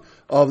front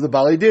of the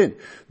Balei Din.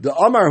 The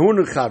Amar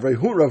Hunu Chavre,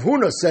 Rav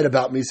Huna said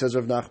about me, says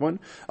Rav Nachman,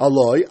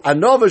 Aloi,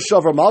 Anova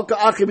Shavar Malka,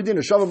 Achi Bedina.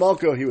 Shavar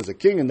Malka, he was a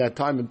king in that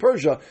time in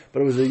Persia,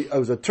 but it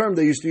was a term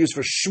they used to use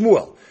for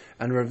Shmuel.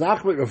 And Rav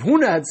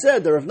Huna had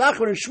said that Rav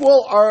Nachman and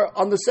Shmuel are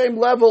on the same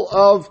level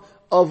of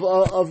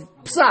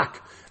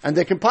psak. And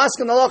they can pass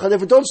in halacha,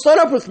 therefore don't start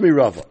up with me,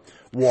 Rava.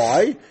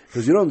 Why?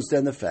 Because you don't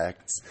understand the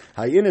facts.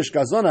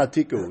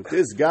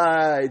 This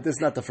guy, this is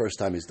not the first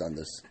time he's done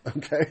this.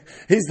 Okay?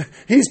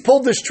 He's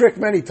pulled this trick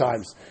many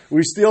times.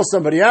 We steal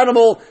somebody's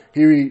animal,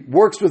 he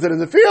works with it in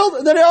the field,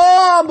 and then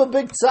I'm a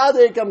big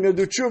tzaddik, I'm going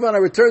to do tshuva, and I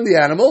return the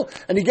animal,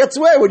 and he gets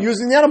away with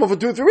using the animal for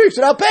 2 or 3 weeks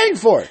without paying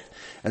for it.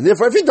 And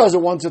therefore, if he does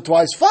it once or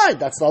twice, fine,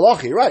 that's the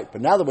halachi, right?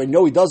 But now that we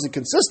know he does it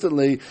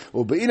consistently,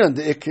 over here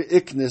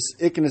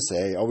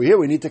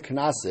we need to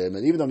knas him,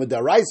 and even though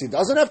Midaraisi he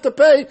doesn't have to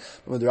pay,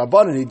 but with the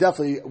Rabbanan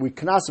we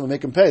knas him and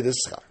make him pay this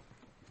schar.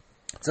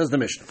 Says the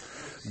Mishnah.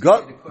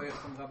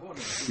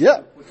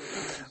 Yeah.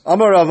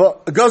 Amar Rava,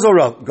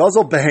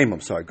 Gazel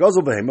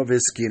Behema of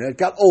his skin, it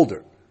got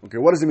older. Okay,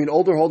 what does it mean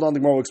older? Hold on, the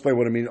Gemara will explain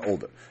what it means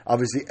older.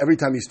 Obviously, every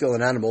time you steal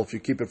an animal, if you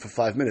keep it for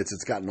 5 minutes,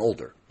 it's gotten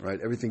older, right?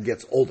 Everything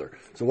gets older.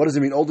 So what does it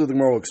mean older? The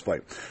Gemara will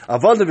explain.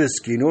 Avad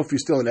v'eskinu, if you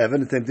steal an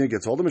Evan, the same thing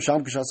gets older.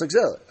 Misham k'shas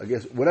exel. I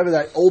guess whatever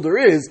that older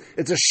is,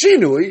 it's a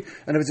shinui,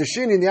 and if it's a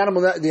shinui, and the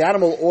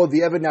animal or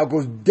the Evan now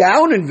goes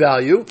down in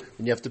value,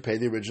 then you have to pay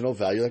the original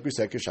value, like we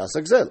said, k'shas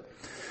exel.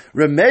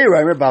 Remeir,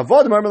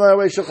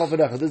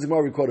 this is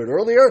what we quoted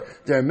earlier.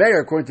 The Remeir,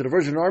 according to the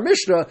version of our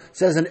Mishnah,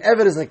 says an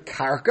Eved is like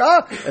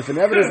karka. If an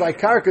Eved is like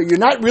karka, you're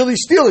not really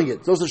stealing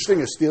it. There's no such thing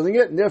as stealing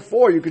it, and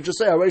therefore you could just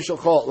say, you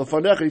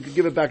could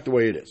give it back the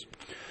way it is.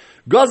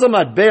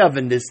 Gazamat be'av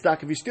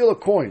nistak. If you steal a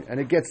coin and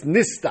it gets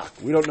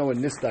nistak, we don't know what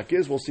nistak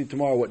is. We'll see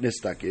tomorrow what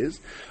nistak is.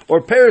 Or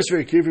peris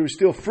v'rikiv, if you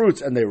steal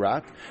fruits and they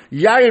rot.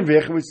 Yayin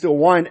v'ich, if we steal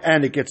wine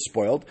and it gets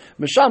spoiled.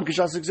 Mesham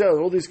kishas exel.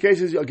 In all these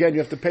cases, again,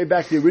 you have to pay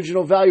back the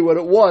original value what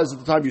it was at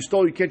the time you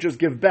stole. You can't just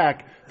give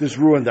back this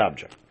ruined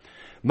object.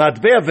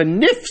 Matbe'av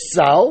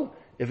v'nifsal.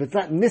 If it's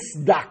not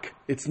nisdak,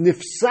 it's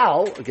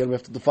nifsal. Again, we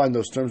have to define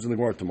those terms in the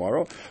Gemara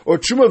tomorrow. Or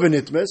truma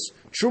v'nitmes,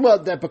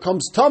 truma that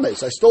becomes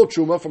tames. I stole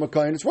truma from a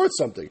kohen; it's worth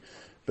something,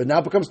 but now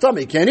it becomes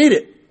tummy. You can't eat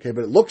it. Okay,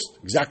 but it looks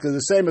exactly the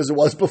same as it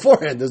was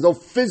beforehand. There's no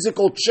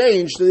physical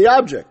change to the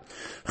object.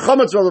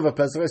 Chametz relative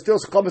Pesach. I steal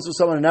chametz from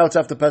someone and now it's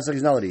after Pesach,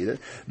 he's not allowed to eat it.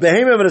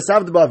 Behema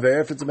v'nesav d'baver.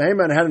 If it's a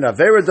behema and had an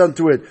avera done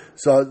to it,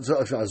 so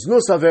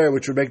znus avera,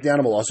 which would make the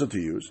animal also to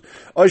use.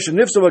 Oish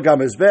nifsu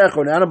v'gam ezbech,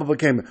 or an animal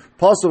became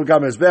pasul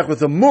v'gam ezbech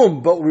with a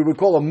mum, but we would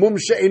call a mum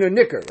she'ena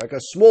nicker, like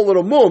a small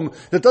little mum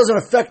that doesn't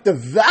affect the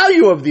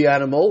value of the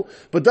animal,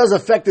 but does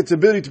affect its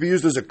ability to be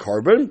used as a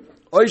carbon.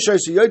 Oish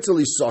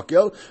yotzeli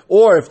sokel,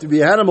 or if to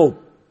be an animal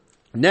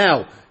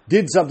now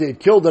did something, it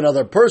killed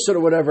another person or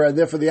whatever, and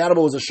therefore the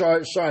animal was a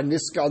shar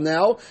niskal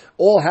now,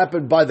 all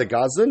happened by the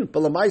gazan,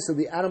 but lemaisa,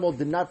 the animal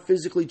did not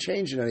physically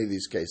change in any of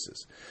these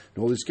cases.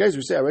 In all these cases,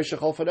 we say,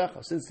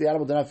 since the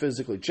animal did not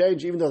physically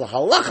change, even though the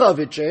halacha of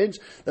it changed,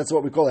 that's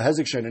what we call a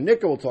hezek shein and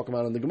nikah, we'll talk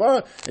about in the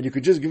Gemara, and you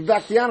could just give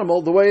back the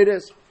animal the way it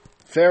is.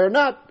 Fair or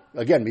not?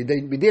 Again,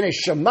 midinei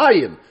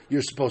shamayim,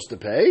 you're supposed to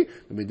pay.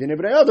 Midinei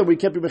b'nei adam, we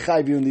can't be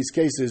mechayiv you in these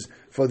cases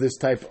for this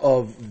type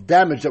of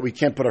damage that we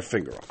can't put our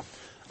finger on.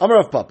 Amar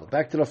Rav Papa,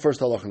 back to the first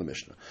halach in the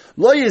Mishnah.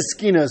 Lo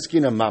yeskina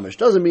mamish.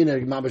 Doesn't mean that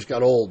mamish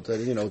got old, that,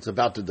 it's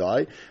about to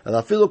die. And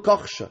afilu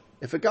kochsha.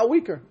 If it got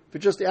weaker. If it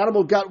just, the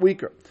animal got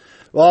weaker.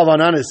 Well,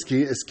 vanan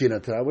eskina.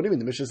 What do you mean?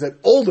 The Mishnah said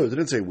older. It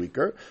didn't say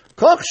weaker.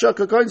 Kochsha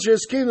kakoin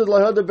sheskina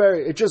lahadaber.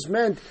 It just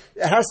meant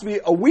it has to be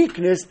a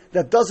weakness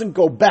that doesn't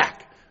go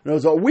back.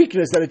 It's a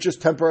weakness that it's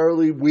just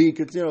temporarily weak.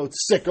 It's,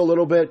 it's sick a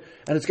little bit,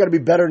 and it's going to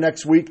be better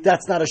next week.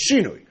 That's not a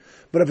shinui.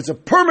 But if it's a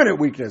permanent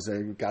weakness,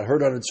 it got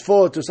hurt on its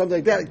foot or something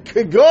like that,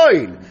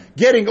 kigoin,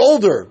 getting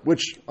older,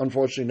 which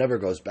unfortunately never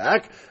goes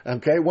back.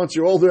 Okay, once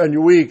you're older and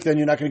you're weak, then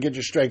you're not going to get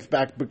your strength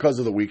back because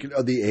of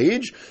the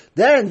age.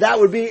 Then that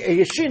would be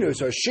a shinu.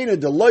 So a shinu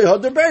deloy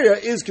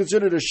haderberia is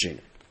considered a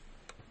shinu.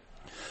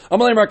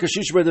 Amalei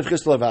Markashish B'Rav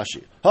Chisda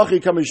Lavashi. Hachi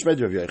Kamei Shmed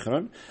Rav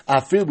Yochanan.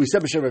 Afil, we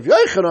said B'Shem Rav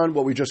Yochanan,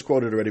 what we just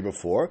quoted already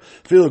before.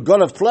 Fil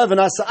Gonav Tlev and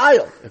Asa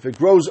Ayil. If it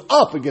grows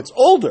up, it gets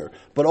older,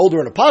 but older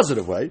in a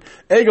positive way.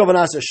 Ego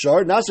Vanasa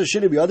Shar, Nasa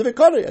Shini B'Yadav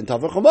Ekari, and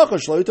Tavach Hamacha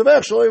Shlo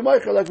Yitavech Shlo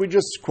Yimaycha, like we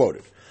just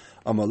quoted.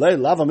 Amalei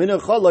Lava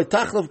Minachal Like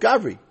Tachlav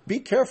Gavri. Be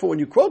careful when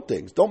you quote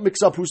things. Don't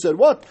mix up who said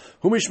what.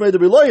 Humish Mei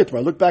Debiloy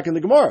Yitmar. Look back in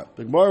the Gemara.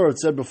 The Gemara had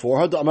said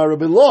before, Had Amar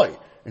Rabiloy.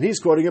 And he's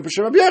quoting it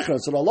B'Shem Rabbi Yochanan.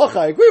 So the halacha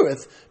I agree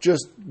with.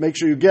 Just make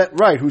sure you get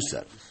right who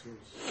said.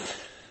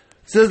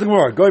 Says the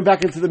Gemara, going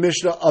back into the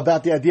Mishnah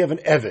about the idea of an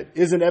eved.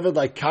 Is an eved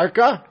like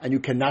karka and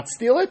you cannot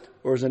steal it,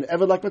 or is an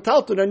eved like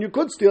metalton and you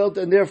could steal it,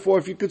 and therefore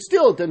if you could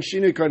steal it, then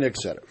shini karni,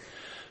 etc.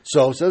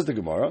 So says the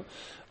Gemara,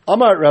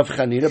 Amar Rav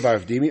Chanina bar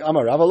Rav Dimi,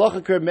 Amar Rav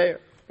Halacha Rav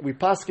Meir. We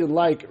paskin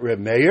like Rav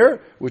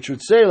Meir, which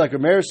would say, like Rav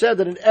Meir said,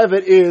 that an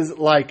eved is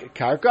like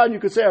karka, and you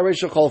could say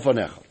Aresha Chol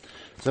Fanecha.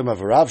 Why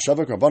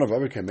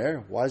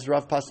is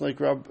Rav passing like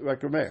Rav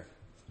Meir?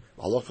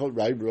 We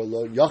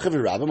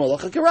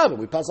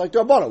pass like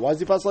Rabbanan. Why is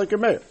he passing like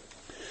Rav Meir?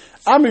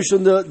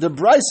 Amishun, the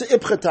Brisa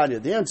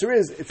Ibchatanya. The answer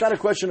is, it's not a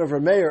question of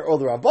Rav Meir or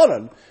the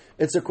Rabbanan.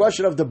 It's a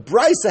question of the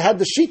Brisa had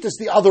the Shittas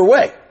the other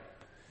way.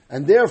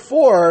 And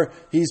therefore,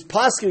 he's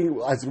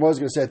pasking, as I was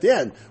going to say at the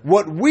end,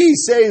 what we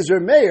say is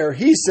Rav Meir,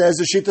 he says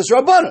is Shittas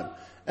Rabbanan.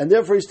 And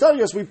therefore he's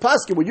telling us, we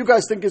paskin, what you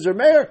guys think is Rav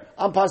Meir,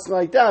 I'm pasking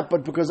like that,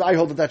 but because I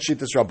hold that that's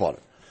Shittas Rabbanan.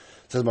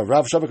 Says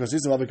Rav Shabbat because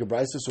he's a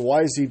Brisa, so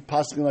why is he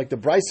passing like the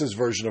Brisa's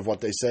version of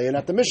what they say and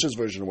not the Mishnah's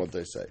version of what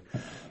they say?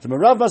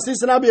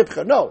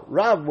 No,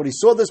 Rav, when he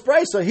saw this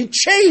Brisa, he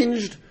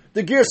changed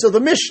the gears of the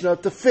Mishnah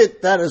to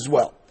fit that as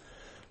well.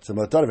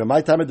 Generally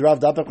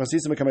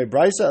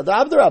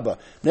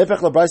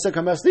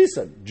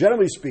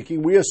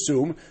speaking, we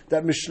assume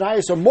that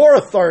Mishnayos are more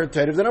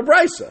authoritative than a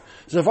Brisa.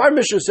 So if our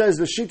Mishnah says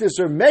the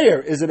Shittas or Meir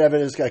is an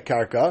evidence like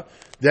Karka,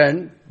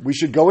 then we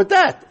should go with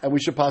that. And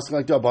we should pass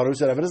like the Abbaru who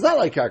said evidence not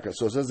like Karka.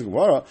 So it says the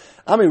Gemara,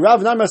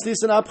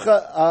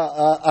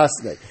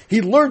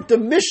 he learned the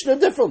Mishnah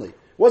differently.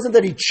 It wasn't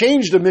that he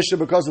changed the Mishnah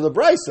because of the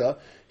Brisa.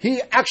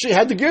 He actually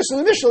had the gears of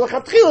the Mishnah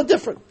like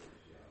different.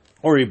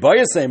 Or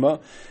Ibaya Sema,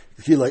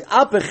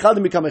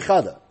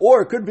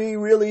 or it could be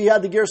really he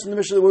had the gears in the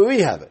Mishnah the way we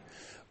have it.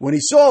 When he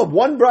saw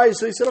one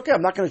brisa, he said, okay,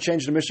 I'm not going to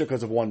change the Mishnah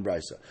because of one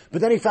brisa. But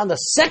then he found a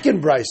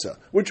second brisa,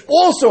 which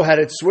also had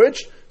it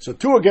switched. So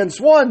 2 against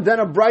 1, then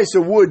a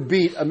brisa would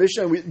beat a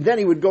Mishnah. Then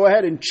he would go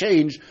ahead and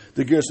change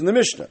the gears in the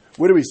Mishnah.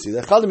 Where do we see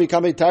that?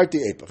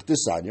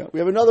 We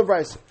have another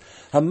brisa.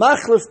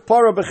 Hamachlif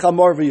para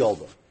bechamor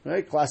v'yolda.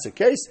 Right, classic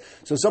case.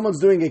 So someone's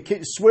doing a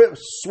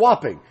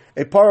swapping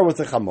a para with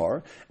a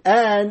chamor,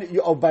 and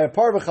by a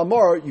para with a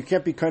chamor, you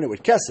can't be kohen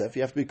with kesef.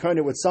 You have to be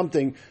kohen with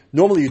something.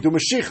 Normally, you do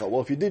mashicha.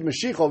 Well, if you did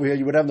mashicha over here,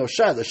 you would have no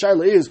shaila. The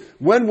shaila is,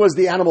 when was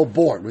the animal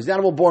born? Was the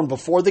animal born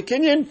before the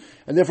kinyan,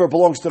 and therefore it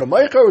belongs to the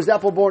meicher, or was the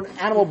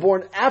animal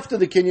born after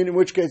the kinyan, in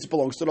which case it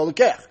belongs to the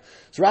lekech?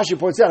 So Rashi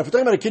points out, if we're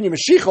talking about a kinyan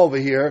mashicha over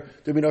here,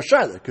 there'd be no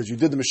shaila, because you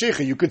did the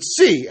mashicha. You could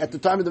see at the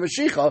time of the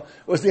mashicha,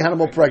 was the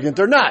animal pregnant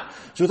or not.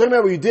 So we're talking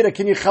about where you did a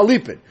kinyan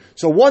chalipin.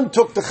 So one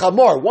took the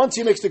chamor. Once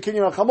he makes the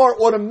kinyan on chamor,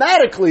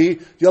 automatically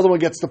the other one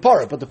gets the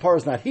para, but the para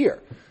is not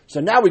here. So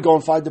now we go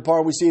and find the par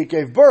and we see it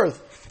gave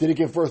birth. Did it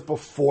give birth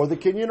before the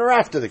kinyan or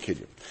after the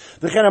kinyan?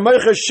 A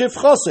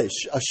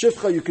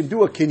shifcha, you can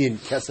do a kinyan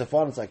kesef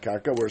on, it's like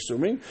karka, we're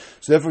assuming.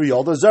 So therefore,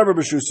 yolda, zerber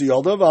b'shusi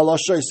yolda, v'ala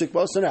shoy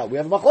sikba. So now we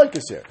have a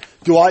machlokes here.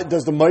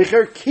 Does the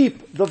meicher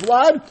keep the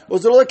vlad, or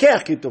does the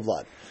lekech keep the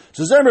vlad?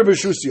 So Zemer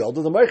b'shusi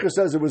yolda, the meicher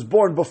says it was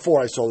born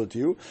before I sold it to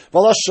you.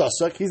 V'ala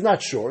shasak, he's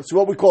not sure. So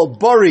what we call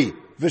bari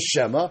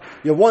v'shema.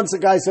 Once a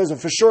guy says,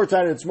 for sure,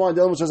 Tanya, it's mine.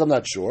 The other one says, I'm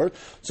not sure.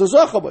 So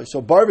Zachabai.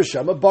 So bar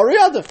v'shema, bari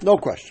adif. No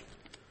question.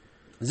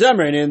 If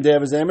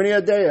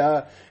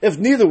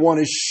neither one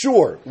is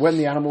sure when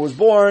the animal was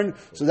born,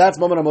 so that's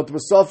moment amot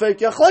b'safek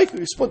yachleik.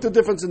 You split the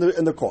difference in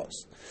the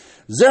cost.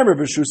 Zemer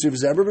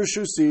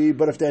b'shusi,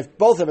 but if they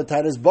both have a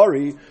titus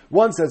bari,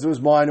 one says it was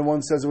mine and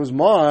one says it was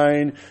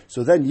mine,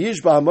 so then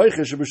yishba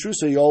ha'meicher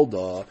sheb'shusi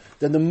yolda,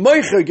 then the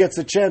meicher gets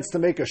a chance to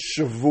make a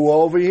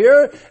shavua over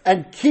here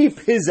and keep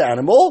his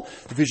animal.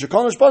 If he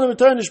shekol nishpanim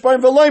return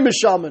nishpanim v'loy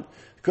mishaman.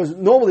 Because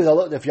normally,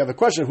 if you have a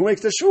question, who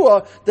makes the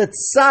shua? The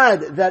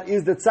tzad that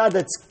is the tzad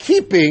that's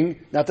keeping,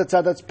 not the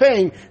tzad that's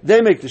paying,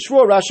 they make the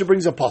shua. Rashi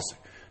brings a pasuk.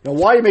 Now,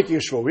 why are you making a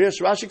shua?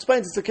 Rashi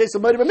explains it's a case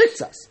of Ma'ariv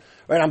Miktsas.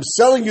 Right? I'm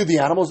selling you the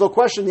animals. No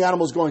question the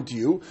animal is going to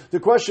you. The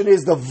question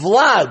is the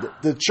vlad,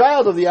 the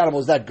child of the animal,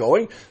 is that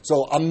going?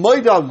 So I'm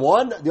made on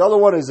one. The other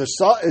one is a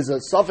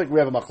suffix. We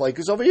have a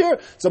machlekes over here.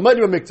 It's a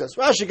Ma'ariv Miktsas.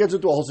 Rashi gets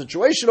into a whole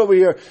situation over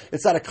here.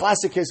 It's not a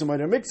classic case of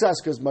Ma'ariv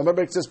Miktsas because Ma'ariv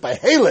Miktsas by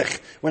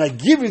Halech, when I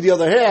give you the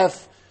other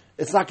half,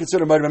 it's not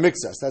considered Ma'ariv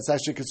Mikzas. That's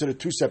actually considered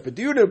two separate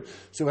diudim.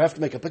 So we have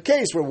to make up a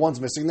case where one's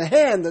missing the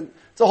hand, and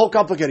it's a whole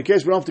complicated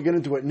case. We don't have to get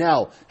into it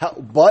now.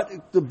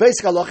 But the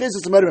basic halach is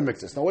it's a Ma'ariv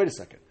Mikzas. Now wait a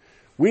second.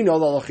 We know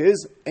the halach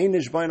is Ein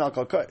Nishbayin al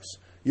Karkais.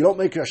 You don't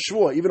make a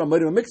shvua, even a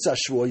Ma'ariv Mikzas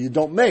shvua, you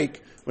don't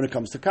make when it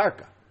comes to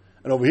karka.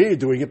 And over here you're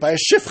doing it by a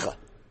shifcha.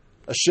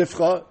 A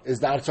shifcha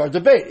is that it's our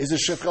debate. Is a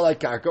shifcha like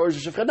karka or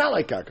is a shifcha not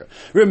like karka?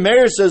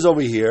 Meir says over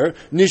here,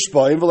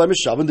 nishbaim v'lem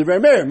mishabim devrei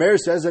Meir. Meir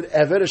says that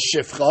eved, a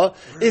shifcha,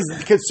 is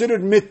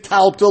considered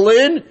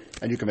mitaltalin,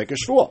 and you can make a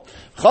shvua.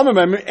 Chum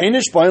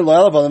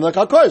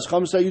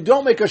say you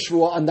don't make a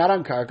shvua on that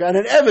on karka, and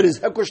an eved is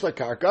hekush like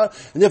karka,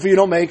 and therefore you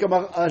don't make a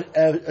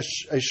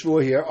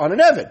shvua here on an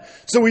eved.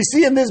 So we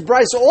see in this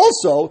brisa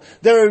also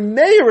that a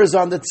Meir is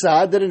on the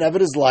tzad that an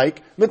eved is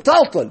like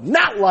mitaltalin,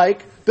 not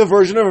like the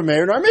version of a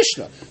Meir in our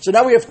Mishnah. So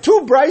now we have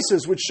two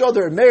brises which show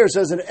that a Meir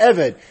says an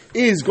Eved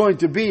is going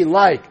to be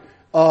like,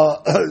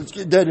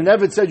 that an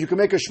Eved said you can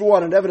make a shvua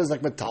on an Eved is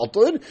like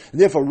metaltalin,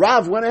 and therefore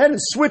Rav went ahead and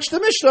switched the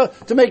Mishnah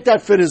to make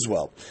that fit as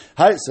well.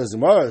 Hi, says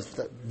Gemara,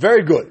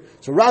 very good.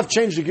 So Rav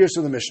changed the gears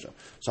to the Mishnah.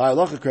 So it's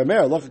not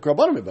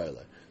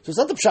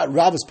the pshat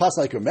Rav is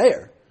passing like a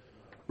Meir.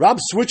 Rab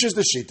switches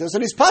the shittas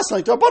and he's passing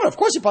like the Rabbanan. Of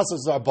course he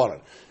passes like the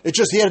Rabbanan. It's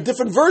just he had a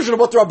different version of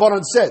what the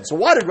Rabbanan said. So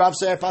why did Rab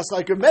say I pass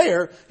like a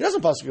Meir? He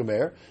doesn't pass like a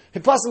Meir.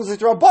 He passes like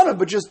the Rabbanan,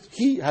 but just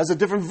he has a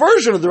different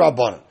version of the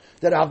Rabbanan.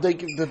 That the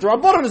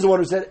Rabbanan is the one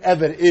who said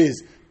Eved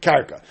is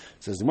karka.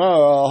 It says,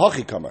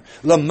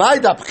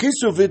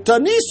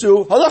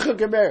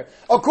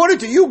 according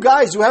to you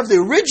guys who have the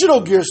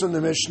original gears from the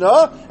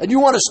Mishnah, and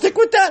you want to stick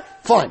with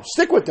that, fine,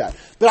 stick with that.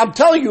 But I'm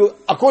telling you,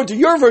 according to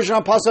your version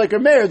on Pasuk like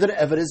Meir, that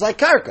Eved is like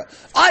karka.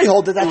 I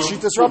hold that that's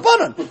Shittas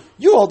Rabbanan.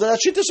 You hold that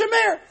that's Shittas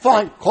Meir.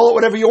 Fine, call it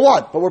whatever you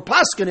want. But we're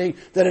paskening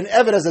that an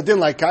Eved has a din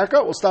like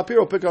karka. We'll stop here.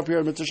 We'll pick up here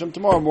in Mitzvah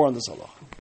tomorrow. More on this halach.